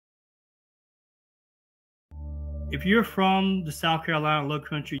If you're from the South Carolina Low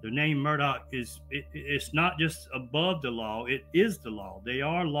Country, the name Murdaugh it's not just above the law, it is the law. They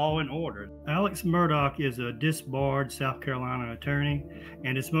are law and order. Alex Murdaugh is a disbarred South Carolina attorney,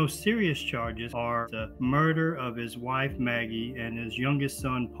 and his most serious charges are the murder of his wife Maggie and his youngest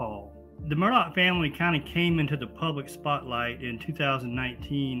son Paul. The Murdaugh family kind of came into the public spotlight in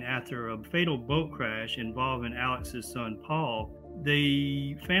 2019 after a fatal boat crash involving Alex's son Paul.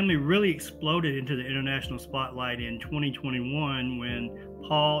 The family really exploded into the international spotlight in 2021 when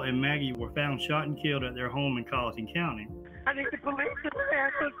Paul and Maggie were found shot and killed at their home in Colleton County. I need the police to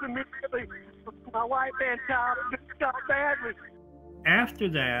answer immediately. My wife and child have been shot badly. After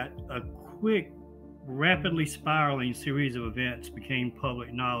that, a quick, rapidly spiraling series of events became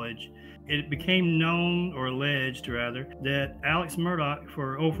public knowledge. It became known, or alleged rather, that Alex Murdaugh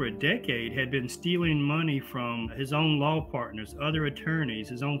for over a decade had been stealing money from his own law partners, other attorneys,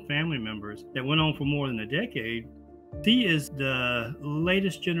 his own family members, that went on for more than a decade. He is the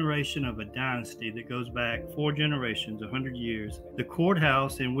latest generation of a dynasty that goes back 4 generations, 100 years. The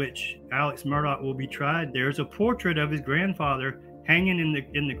courthouse in which Alex Murdaugh will be tried, there's a portrait of his grandfather hanging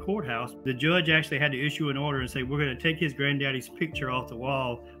in the courthouse. The judge actually had to issue an order and say, we're going to take his granddaddy's picture off the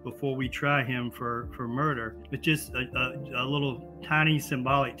wall before we try him for murder. It's just a little tiny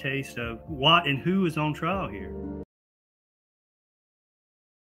symbolic taste of what and who is on trial here.